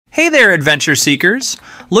Hey there, adventure seekers!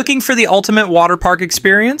 Looking for the ultimate water park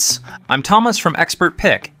experience? I'm Thomas from Expert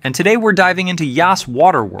Pick, and today we're diving into Yas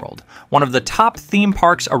Waterworld, one of the top theme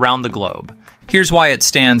parks around the globe. Here's why it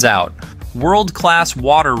stands out. World-class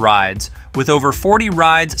water rides, with over 40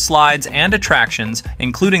 rides, slides, and attractions,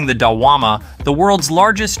 including the Dawama, the world's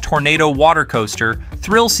largest tornado water coaster,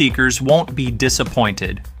 thrill seekers won't be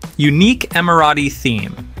disappointed. Unique Emirati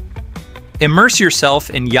theme. Immerse yourself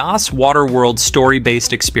in Yas Waterworld's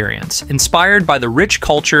story-based experience, inspired by the rich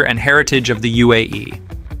culture and heritage of the UAE.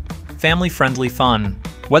 Family-friendly fun.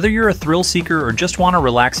 Whether you're a thrill seeker or just want a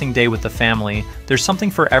relaxing day with the family, there's something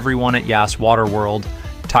for everyone at Yas Waterworld.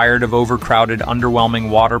 Tired of overcrowded, underwhelming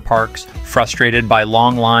water parks, frustrated by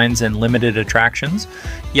long lines and limited attractions?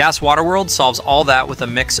 Yas Waterworld solves all that with a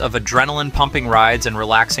mix of adrenaline-pumping rides and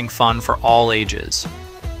relaxing fun for all ages.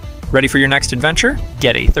 Ready for your next adventure?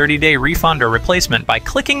 Get a 30-day refund or replacement by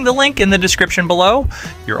clicking the link in the description below.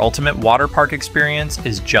 Your ultimate water park experience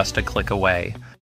is just a click away.